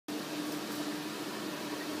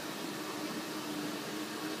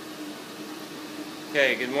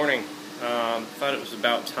Okay, good morning. Thought it was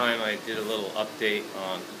about time I did a little update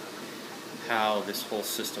on how this whole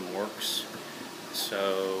system works.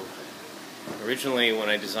 So, originally when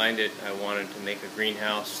I designed it, I wanted to make a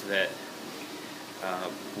greenhouse that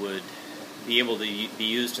would be able to be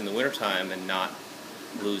used in the wintertime and not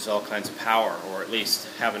lose all kinds of power, or at least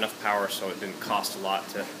have enough power so it didn't cost a lot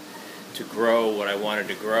to grow what I wanted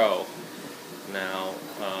to grow. Now,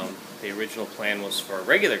 the original plan was for a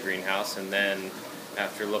regular greenhouse, and then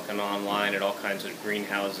after looking online at all kinds of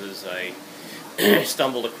greenhouses, I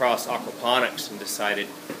stumbled across aquaponics and decided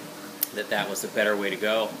that that was the better way to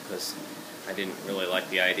go, because I didn't really like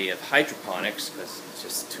the idea of hydroponics because it's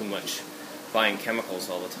just too much buying chemicals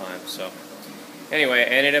all the time. So anyway, I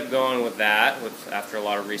ended up going with that after a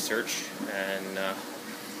lot of research and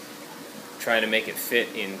trying to make it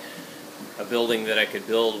fit in a building that I could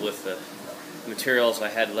build with the materials I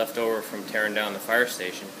had left over from tearing down the fire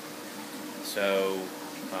station. So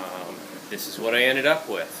this is what I ended up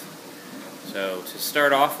with. So to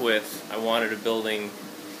start off with, I wanted a building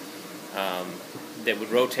that would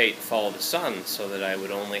rotate and follow the sun, so that I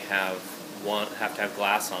would only have to have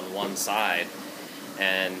glass on one side,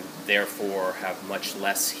 and therefore have much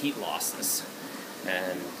less heat losses.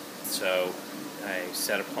 And so I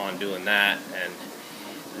set upon doing that, and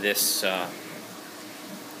this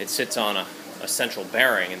it sits on a central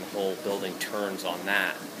bearing, and the whole building turns on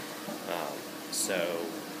that. So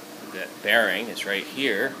that bearing is right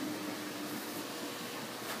here.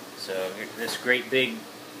 So this great big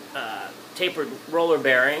tapered roller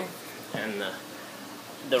bearing, and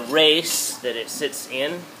the race that it sits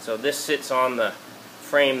in. So this sits on the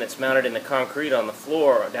frame that's mounted in the concrete on the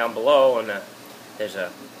floor down below, and there's a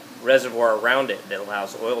reservoir around it that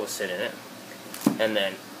allows oil to sit in it. And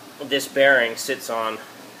then this bearing sits on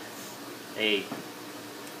a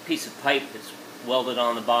piece of pipe that's welded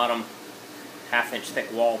on the bottom, half-inch thick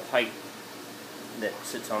wall pipe that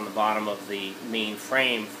sits on the bottom of the main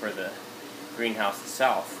frame for the greenhouse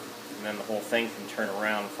itself. And then the whole thing can turn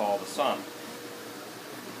around and follow the sun.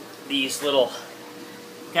 These little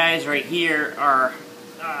guys right here are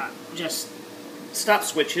just stop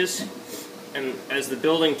switches, and as the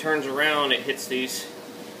building turns around, it hits these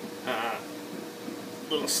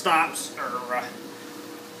little stops, or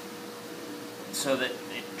so that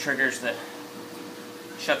it triggers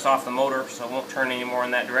shuts off the motor, so it won't turn anymore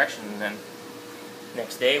in that direction. And then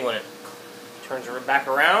next day, when it turns back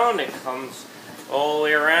around, it comes all the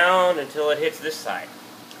way around until it hits this side.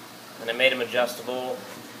 And I made them adjustable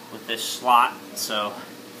with this slot, so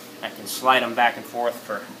I can slide them back and forth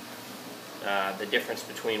for the difference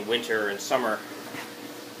between winter and summer,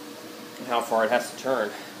 and how far it has to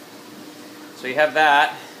turn. So you have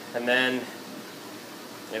that, and then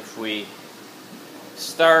if we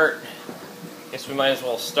start, I guess we might as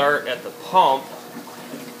well start at the pump.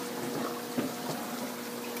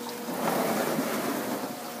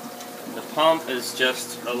 The pump is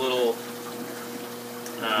just a little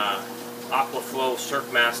Aquaflow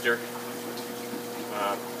Circmaster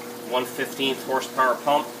 1/15 horsepower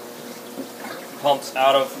pump. Pumps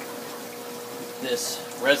out of this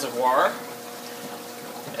reservoir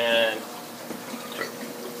and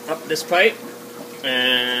up this pipe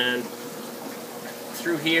and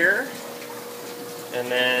through here, and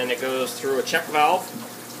then it goes through a check valve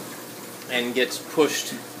and gets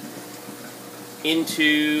pushed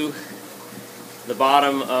into the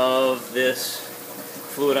bottom of this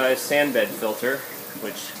fluidized sand bed filter,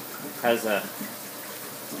 which has a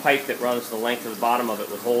pipe that runs the length of the bottom of it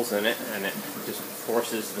with holes in it, and it just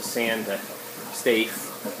forces the sand to stay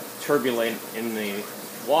turbulent in the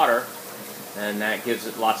water, and that gives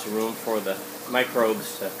it lots of room for the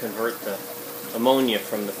microbes to convert the ammonia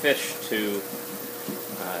from the fish to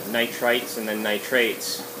nitrites and then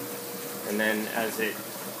nitrates. And then as it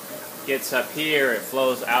gets up here, it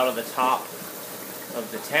flows out of the top of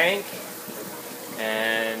the tank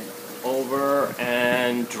and over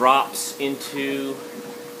and drops into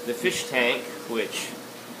the fish tank, which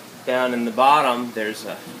down in the bottom there's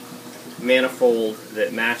a manifold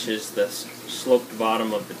that matches the sloped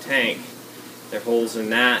bottom of the tank. There are holes in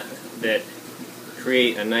that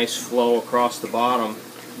create a nice flow across the bottom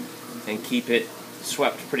and keep it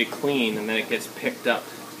swept pretty clean, and then it gets picked up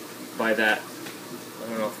by that, I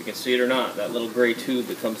don't know if you can see it or not, that little gray tube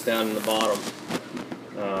that comes down in the bottom.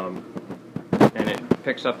 And it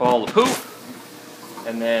picks up all the poop,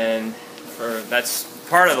 and then that's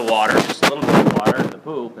part of the water, just a little bit of water, the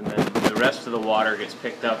poop, and then the rest of the water gets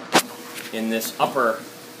picked up in this upper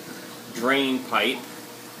drain pipe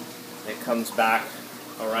that comes back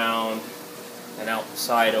around and out the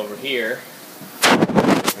side over here.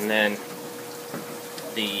 And then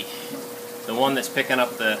the the one that's picking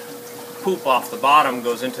up the poop off the bottom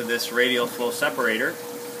goes into this radial flow separator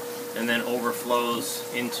and then overflows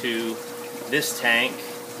into this tank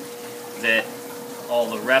that all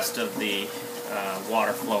the rest of the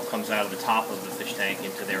water flow comes out of the top of the fish tank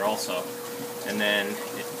into there also. And then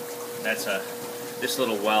this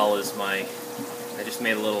little well is I just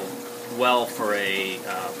made a little well for a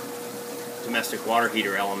domestic water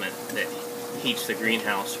heater element that heats the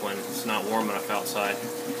greenhouse when it's not warm enough outside.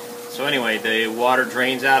 So anyway, the water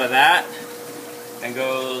drains out of that and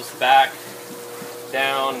goes back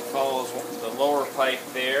down, follows the lower pipe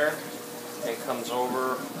there, and comes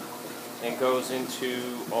over and goes into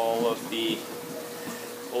all of the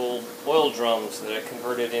old oil drums that I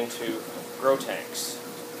converted into grow tanks.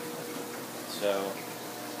 So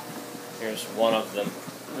here's one of them,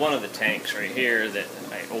 one of the tanks right here that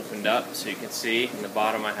I opened up, so you can see in the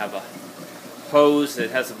bottom I have a hose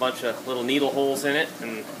that has a bunch of little needle holes in it,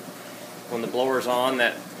 and when the blower's on,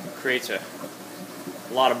 that creates a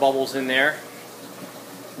lot of bubbles in there,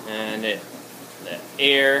 and the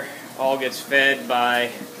air all gets fed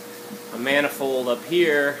by a manifold up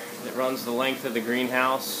here that runs the length of the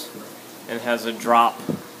greenhouse and has a drop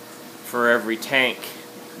for every tank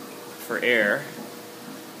for air.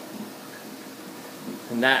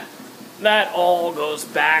 And that all goes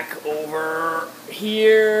back over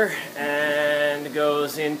here and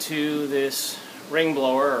goes into this ring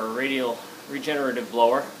blower or radial regenerative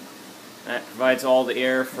blower. That provides all the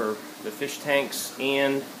air for the fish tanks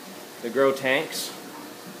and the grow tanks.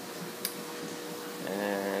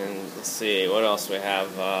 And let's see, what else we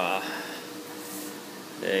have?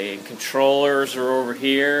 The controllers are over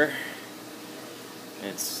here.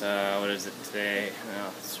 It's, what is it today?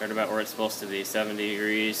 Well, it's right about where it's supposed to be, 70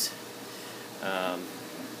 degrees.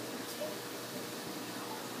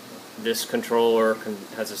 This controller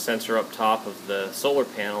has a sensor up top of the solar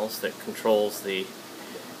panels that controls the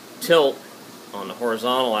tilt on the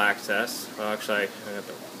horizontal axis. Well, actually, I got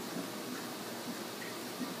the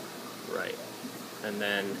right. And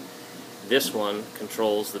then this one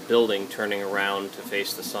controls the building turning around to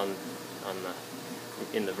face the sun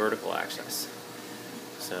in the vertical axis.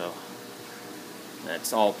 So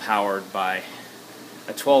that's all powered by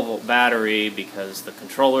a 12-volt battery because the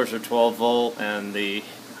controllers are 12-volt and the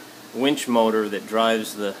winch motor that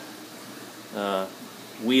drives the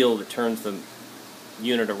wheel that turns the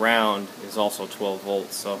unit around is also 12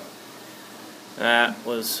 volts. So that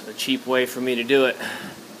was a cheap way for me to do it.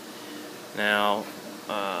 Now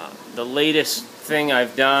the latest thing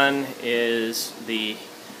I've done is the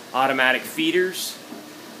automatic feeders,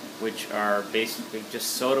 which are basically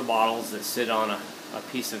just soda bottles that sit on a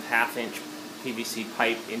piece of half-inch PVC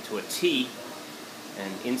pipe into a T,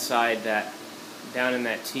 and inside that, down in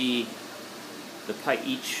that T, the pipe,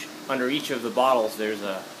 under each of the bottles there's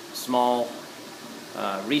a small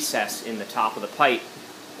recess in the top of the pipe.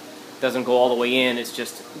 It doesn't go all the way in, it's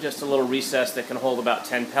just a little recess that can hold about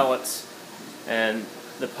 10 pellets, and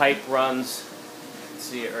the pipe runs, you can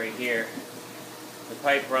see it right here, the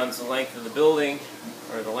pipe runs the length of the building,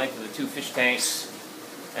 or the length of the two fish tanks,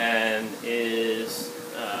 and is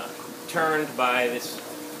turned by this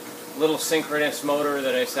little synchronous motor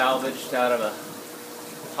that I salvaged out of a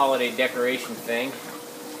holiday decoration thing,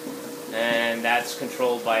 and that's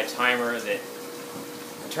controlled by a timer that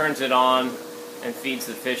turns it on and feeds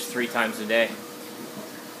the fish 3 times a day.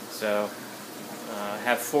 So I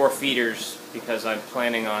have 4 feeders because I'm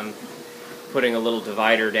planning on putting a little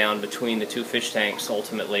divider down between the 2 fish tanks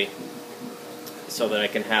ultimately, so that I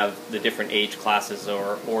can have the different age classes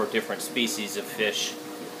or different species of fish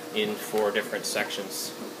in 4 different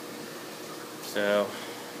sections. So,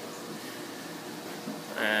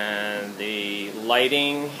 and the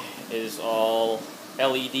lighting is all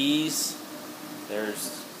LEDs.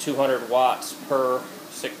 There's 200 watts per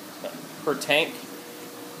tank.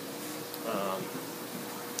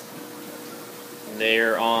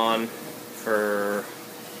 They're on for,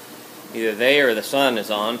 either they or the sun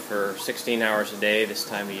is on for 16 hours a day this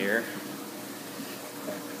time of year.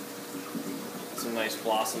 Some nice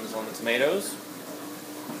blossoms on the tomatoes.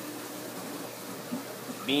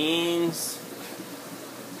 Beans.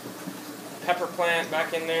 Pepper plant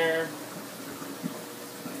back in there.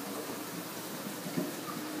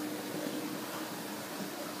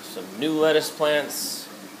 Some new lettuce plants.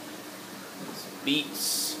 Some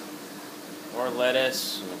beets. More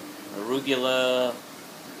lettuce. Arugula.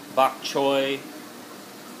 Bok choy.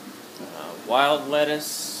 Wild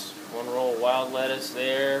lettuce. 1 roll of wild lettuce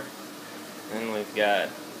there. And we've got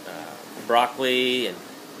broccoli and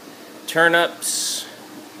turnips.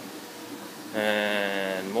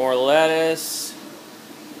 And more lettuce.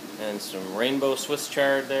 And some rainbow Swiss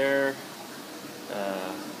chard there.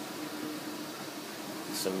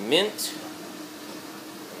 some mint,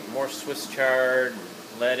 more Swiss chard,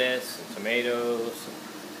 lettuce, and tomatoes,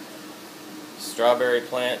 strawberry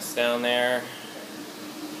plants down there,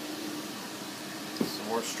 some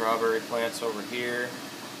more strawberry plants over here,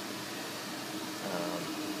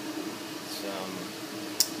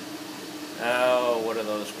 what are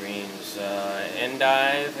those greens?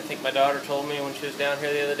 Endive, I think my daughter told me when she was down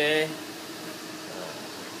here the other day.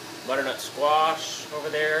 Butternut squash over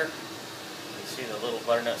there. You can see the little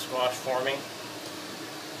butternut squash forming.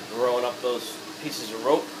 Growing up those pieces of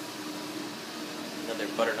rope. Another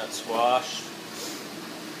butternut squash.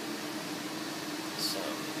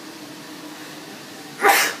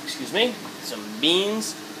 Excuse me, some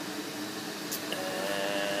beans.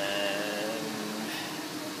 And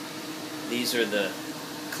these are the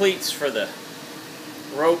cleats for the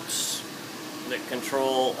ropes that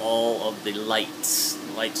control all of the lights.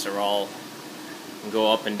 The lights are all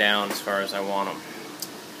go up and down as far as I want them.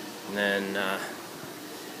 And then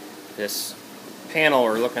this panel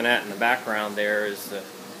we're looking at in the background there is the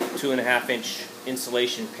 2.5-inch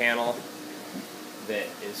insulation panel that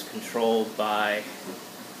is controlled by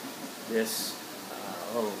this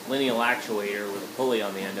little lineal actuator with a pulley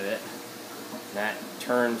on the end of it. That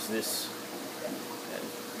turns this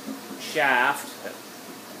shaft, that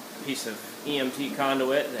piece of EMT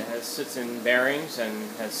conduit that sits in bearings and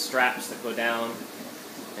has straps that go down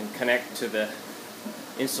and connect to the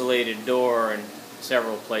insulated door in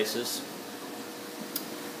several places.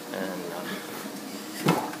 And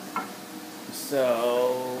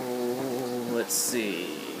so let's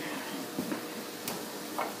see.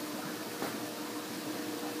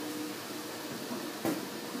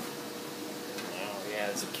 Oh yeah,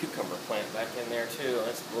 there's a cucumber plant back in there too.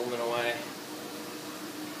 That's blooming away.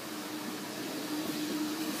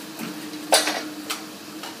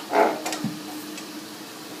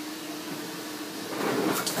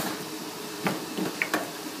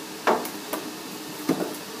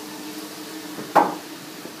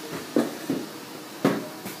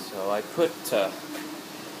 I put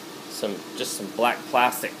just some black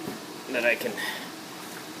plastic that I can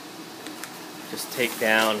just take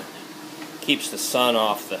down. Keeps the sun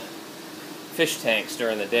off the fish tanks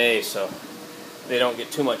during the day, so they don't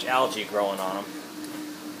get too much algae growing on them.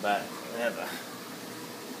 But I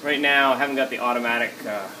have right now I haven't got the automatic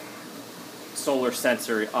solar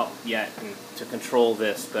sensor up yet to control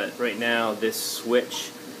this, but right now this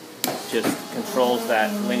switch just controls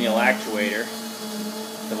that lineal actuator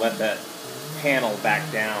to let that panel back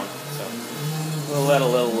down. So we'll let a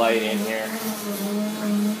little light in here.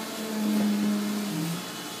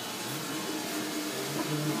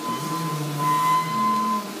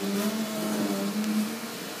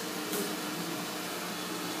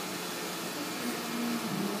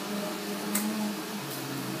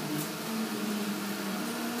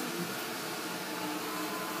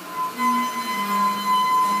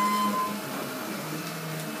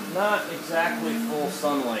 Not exactly full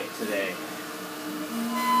sunlight today,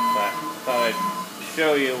 but I thought I'd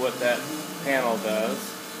show you what that panel does.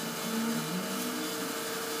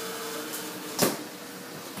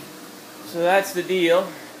 So that's the deal.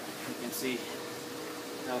 You can see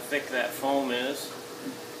how thick that foam is.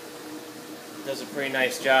 It does a pretty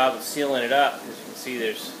nice job of sealing it up. As you can see,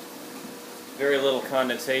 there's very little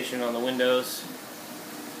condensation on the windows.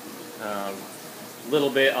 A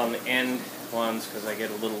little bit on the end ones because I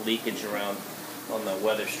get a little leakage around on the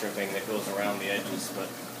weather stripping that goes around the edges, but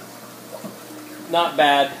not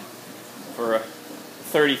bad for a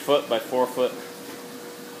 30-foot by 4-foot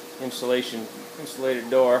insulated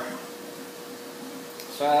door.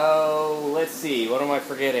 So let's see, what am I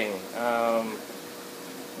forgetting?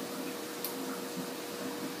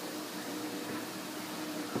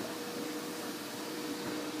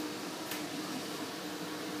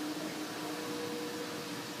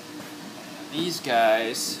 These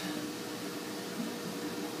guys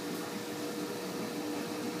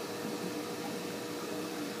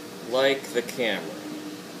like the camera.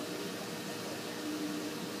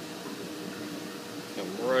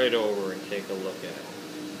 Come right over and take a look at it.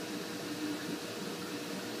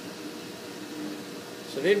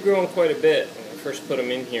 So they've grown quite a bit. When I first put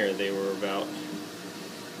them in here, they were about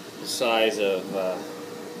the size of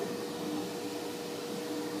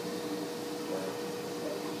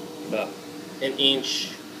about an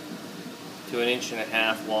inch to 1.5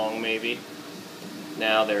 inches long, maybe.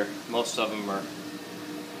 Now most of them are,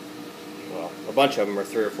 well, a bunch of them are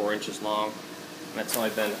 3 or 4 inches long. And that's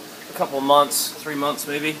only been a couple months, 3 months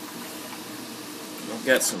maybe. I've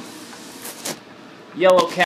got some yellow cat.